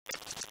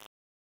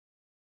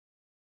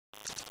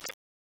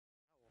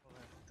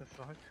the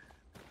fuck?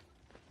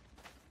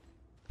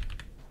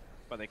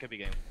 But they could be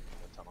game.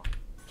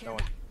 No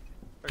one.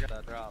 Forgot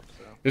that drop,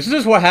 so. This is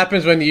just what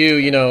happens when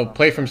you know,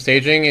 play from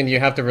staging and you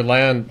have to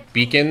rely on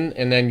beacon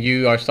and then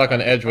you are stuck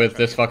on edge with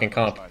this fucking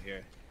comp.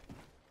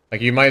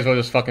 Like, you might as well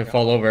just fucking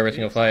fall over every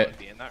single fight.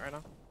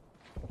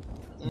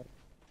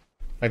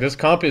 Like, this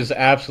comp is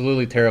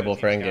absolutely terrible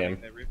for endgame.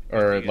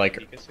 Or, like,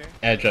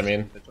 edge, I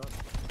mean.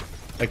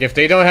 Like, if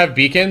they don't have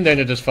beacon, then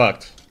they're just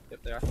fucked.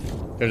 Yep, they are.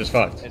 They're just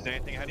fucked. Is there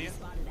anything ahead of you?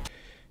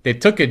 They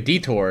took a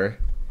detour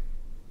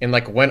and,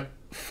 like, went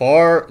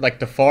far, like,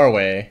 the far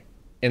way.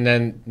 And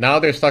then now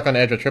they're stuck on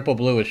edge with triple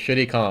blue with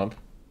shitty comp.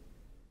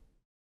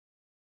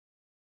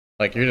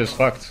 Like, you're just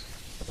fucked.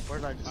 Where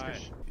did I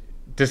just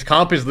This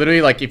comp is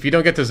literally like, if you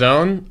don't get to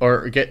zone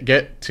or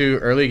get to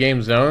early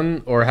game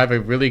zone or have a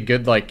really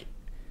good like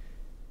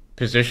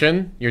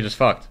position, you're just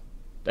fucked.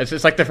 That's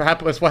just like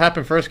that's what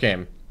happened first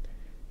game.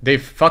 They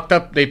fucked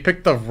up. They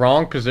picked the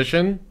wrong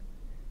position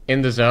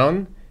in the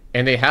zone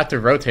and they had to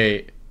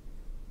rotate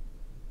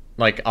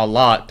like a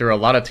lot through a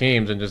lot of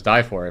teams and just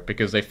die for it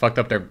because they fucked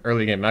up their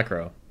early game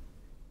macro.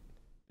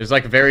 There's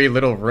like very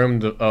little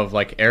room of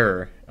like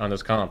error on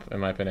this comp in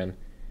my opinion.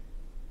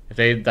 If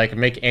they like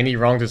make any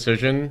wrong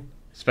decision,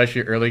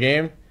 especially early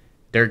game,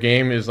 their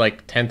game is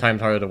like 10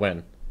 times harder to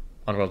win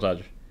on World's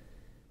Edge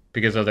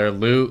because of their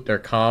loot, their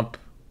comp,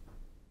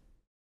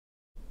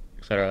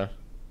 etc.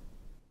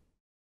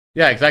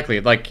 Yeah,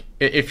 exactly. Like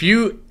if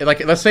you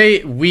like, let's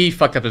say we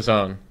fucked up the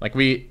zone.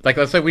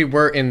 Let's say we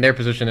were in their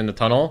position in the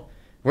tunnel.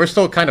 We're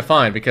still kind of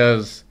fine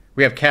because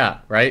we have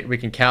cat, right? We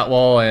can cat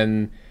wall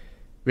and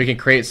we can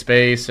create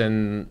space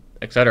and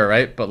etc.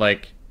 Right? But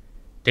like,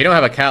 they don't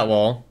have a cat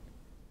wall.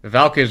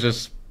 Valk is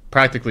just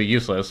practically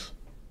useless,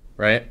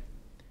 right?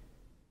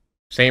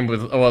 Same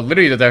with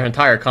literally their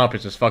entire comp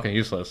is just fucking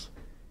useless.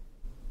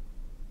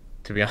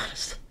 To be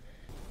honest.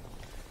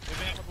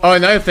 Oh,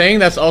 another thing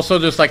that's also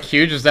just like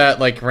huge is that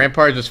like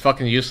Rampart is just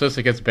fucking useless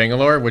against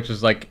Bangalore, which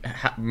is like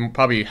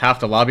probably half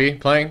the lobby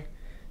playing.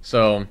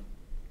 So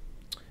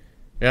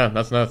yeah,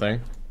 that's another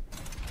thing.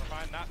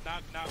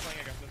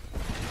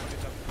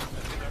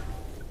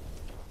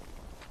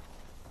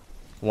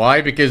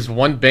 Why? Because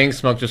one bang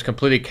smoke just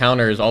completely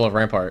counters all of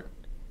Rampart.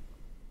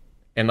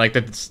 And like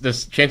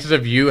this chances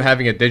of you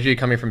having a digi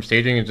coming from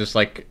staging is just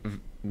like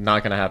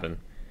not gonna happen.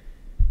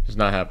 It's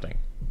not happening.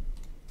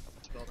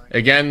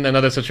 Again,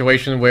 another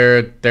situation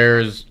where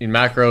there's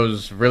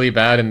macros really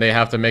bad and they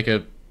have to make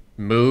a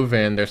move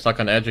and they're stuck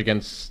on edge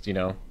against, you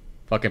know,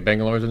 fucking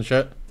Bangalores and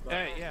shit.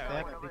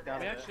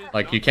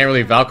 Like, you can't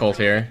really Valk ult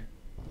here.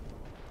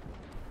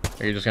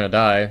 Or you're just gonna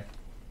die.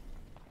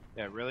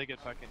 Yeah, really good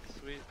fucking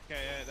sweet.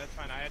 Okay, yeah, that's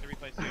fine. I had to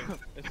replay too.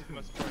 This is the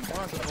most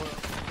important.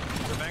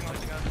 The bang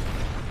launching us.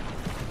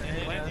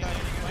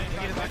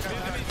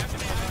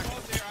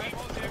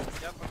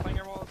 Yep, I'm playing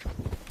your walls.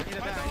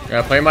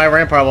 Yeah, play my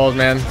Rampart walls,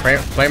 man.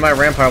 Play my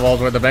Rampart walls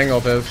where the bang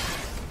ult is.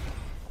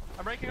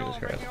 I'm breaking all, I'm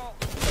breaking all.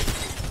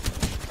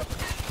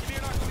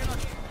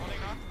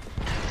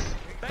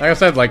 Like I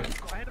said, like,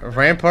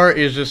 Rampart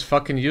is just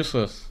fucking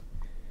useless.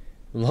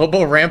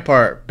 Lobo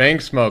Rampart, bang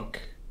smoke,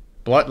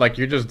 blood, like,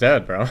 you're just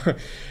dead, bro.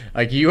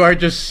 Like, you are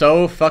just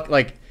so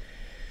like,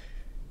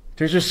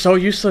 they're just so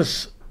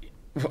useless.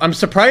 I'm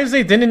surprised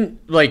they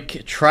didn't,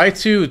 like, try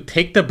to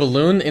take the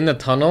balloon in the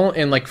tunnel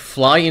and, like,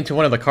 fly into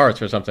one of the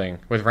carts or something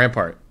with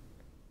Rampart.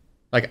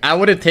 Like, I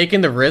would have taken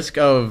the risk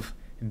of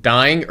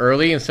dying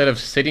early instead of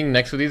sitting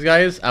next to these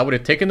guys. I would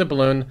have taken the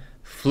balloon,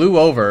 flew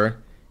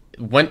over,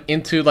 went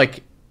into,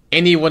 like,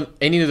 any of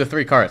the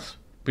 3 carts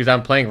because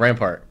I'm playing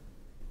Rampart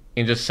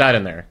and just sat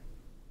in there.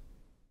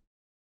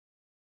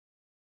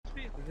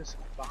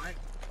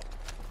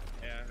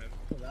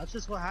 That's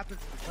just what happens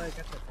when you play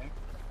against a thing.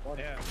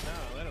 Yeah,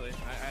 no, literally.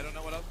 I don't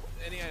know what else,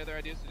 any other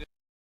ideas to do.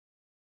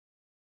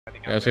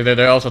 Yeah, see,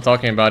 they're also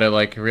talking about it,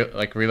 like,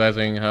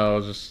 realizing how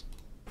it's just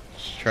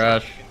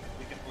trash.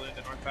 We can balloon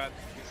the north path.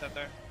 We set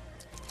there.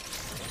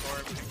 Or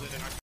we can balloon the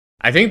north.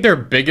 I think their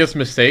biggest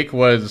mistake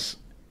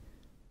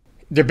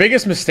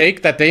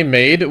that they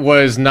made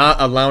was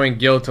not allowing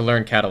Gil to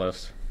learn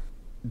Catalyst.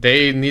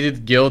 They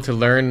needed Gil to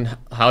learn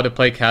how to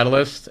play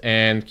Catalyst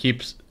and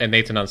keep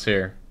Nathan on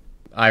Seer.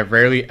 I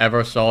rarely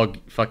ever saw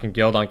fucking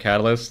Guild on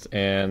Catalyst,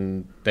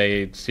 and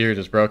Seer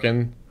is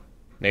broken.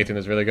 Nathan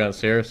is really good on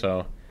Seer,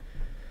 so...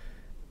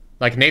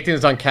 Like, Nathan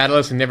is on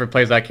Catalyst and never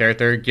plays that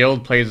character.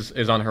 Guild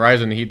is on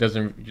Horizon, he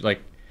doesn't, like...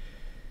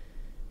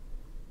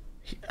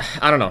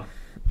 I don't know.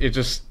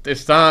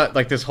 It's not,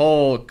 like, this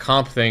whole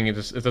comp thing, it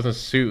doesn't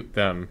suit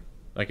them.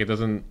 Like,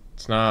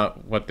 it's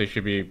not what they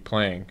should be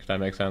playing, if that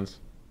makes sense.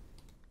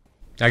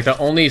 Like,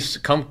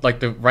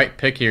 the right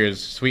pick here is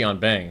Sweet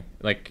on Bang.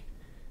 Like...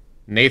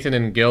 Nathan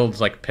and Guild's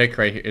like pick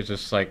right here is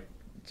just like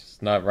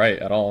it's not right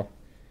at all.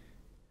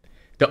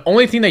 The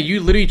only thing that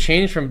you literally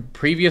changed from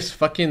previous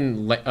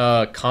fucking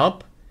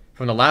comp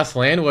from the last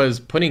LAN was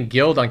putting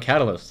Guild on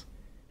Catalyst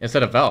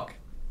instead of Valk.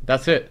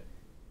 That's it.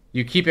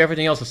 You keep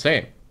everything else the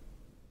same,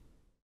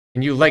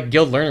 and you let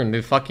Guild learn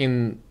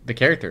the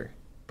character,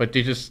 but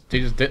he just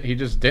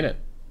didn't,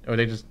 or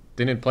they just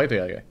didn't play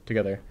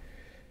together.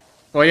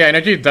 Well, yeah,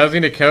 Nrg does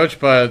need a coach,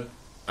 but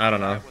I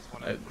don't know.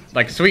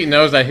 Like, Sweet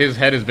knows that his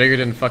head is bigger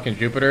than fucking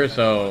Jupiter,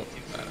 so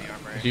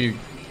he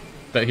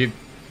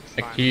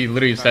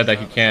literally said that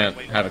he can't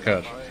have a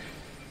coach.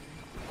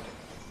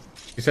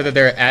 He said that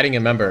they're adding a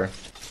member.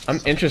 I'm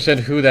interested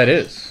who that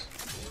is.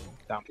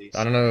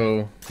 I don't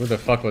know who the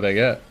fuck would they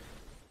get.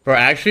 Bro,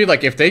 actually,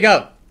 like, if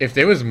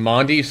there was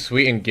Mondi,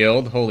 Sweet, and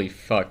Guild, holy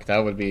fuck, that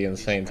would be an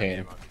insane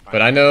team.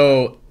 But I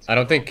don't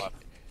think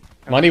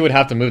Mondi would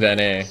have to move to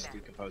NA.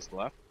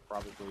 Well,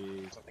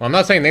 I'm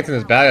not saying Nathan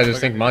is bad, I just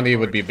think Mondi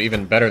would be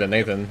even better than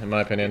Nathan, in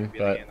my opinion,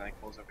 but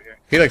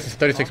Felix is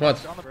 36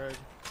 months.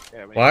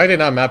 Why are they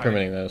not map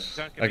permitting this?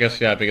 I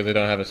guess, yeah, because they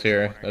don't have a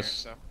seer.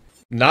 That's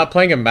not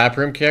playing a map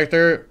room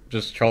character,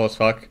 just troll as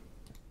fuck.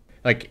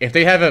 Like, if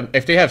they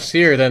have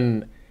seer,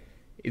 then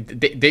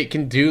they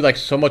can do, like,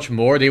 so much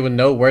more. They would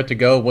know where to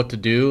go, what to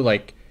do,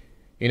 like,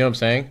 you know what I'm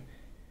saying?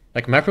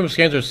 Like, map room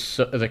scans are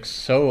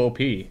so OP.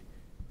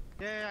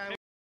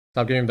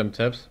 Stop giving them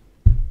tips.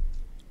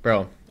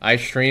 Bro, I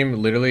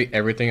stream literally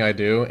everything I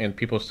do, and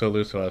people still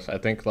lose to us. I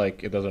think,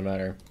 like, it doesn't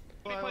matter.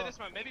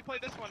 Maybe play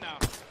this one now.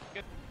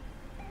 Good.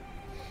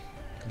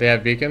 They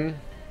have Beacon?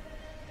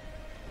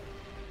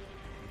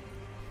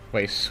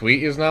 Wait,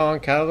 Sweet is now on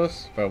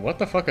Catalyst? Bro, what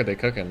the fuck are they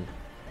cooking?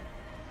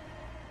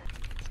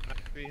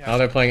 Now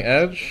they're playing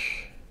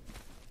Edge?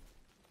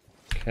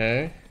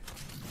 Okay.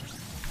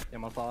 Yeah,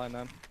 I'm following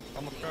them.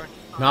 Almost sure.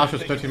 No, it's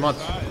just 13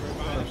 months.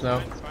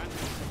 No.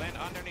 Land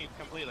underneath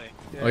completely.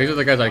 Well, these are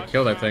the guys I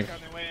killed, I think.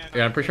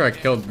 Yeah, I'm pretty sure I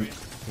killed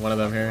one of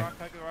them here.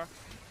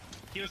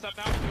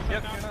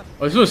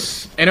 Oh, this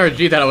was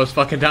Nrg that I was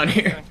fucking down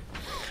here.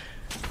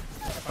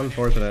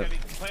 Unfortunate.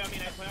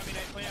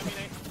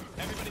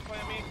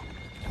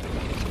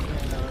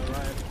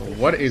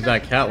 What is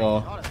that cat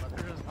wall?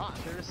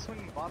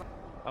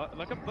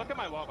 Look at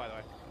my wall, by the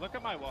way. Look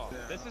at my wall.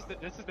 Yeah. This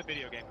is the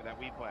video game that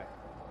we play.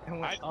 It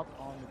went up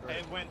on the bridge.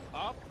 It went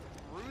up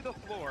through the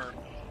floor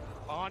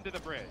onto the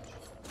bridge.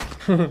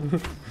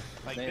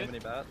 Like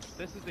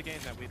this is the game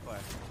that we play.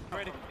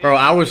 Bro,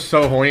 I was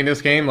so horny in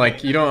this game,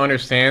 like, you don't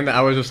understand.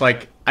 I was just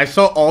like, I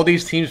saw all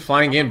these teams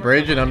flying in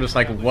bridge, and I'm just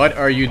like, what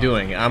are you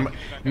doing?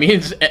 Me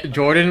and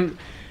Jordan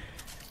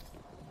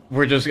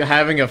were just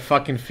having a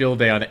fucking field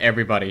day on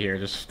everybody here.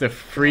 Just the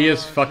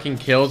freest fucking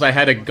kills. I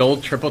had a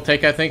gold triple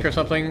take, I think, or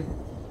something.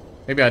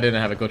 Maybe I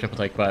didn't have a gold triple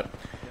take, but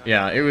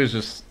yeah, it was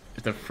just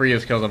the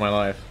freest kills of my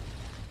life.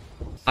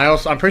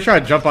 I'm pretty sure I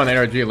jump on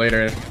Nrg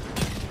later.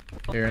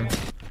 Here.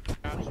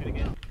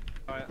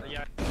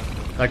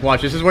 Like,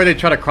 watch, this is where they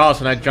try to cross,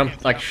 and I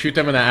jump, like, shoot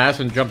them in the ass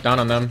and jump down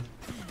on them.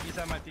 He's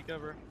at my peek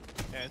over.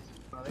 Yeah,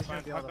 They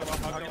should be able to-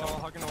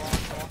 Hugging the wall.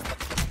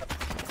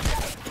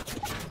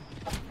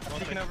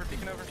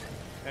 Peeking over.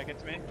 That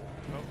gets me.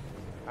 Oh,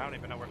 I don't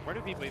even know where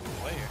do people even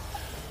play here?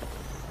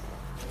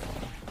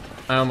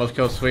 I almost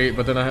killed Sweet,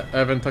 but then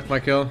Evan took my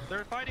kill.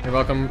 They're fighting. You're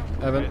welcome,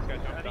 Evan. Okay,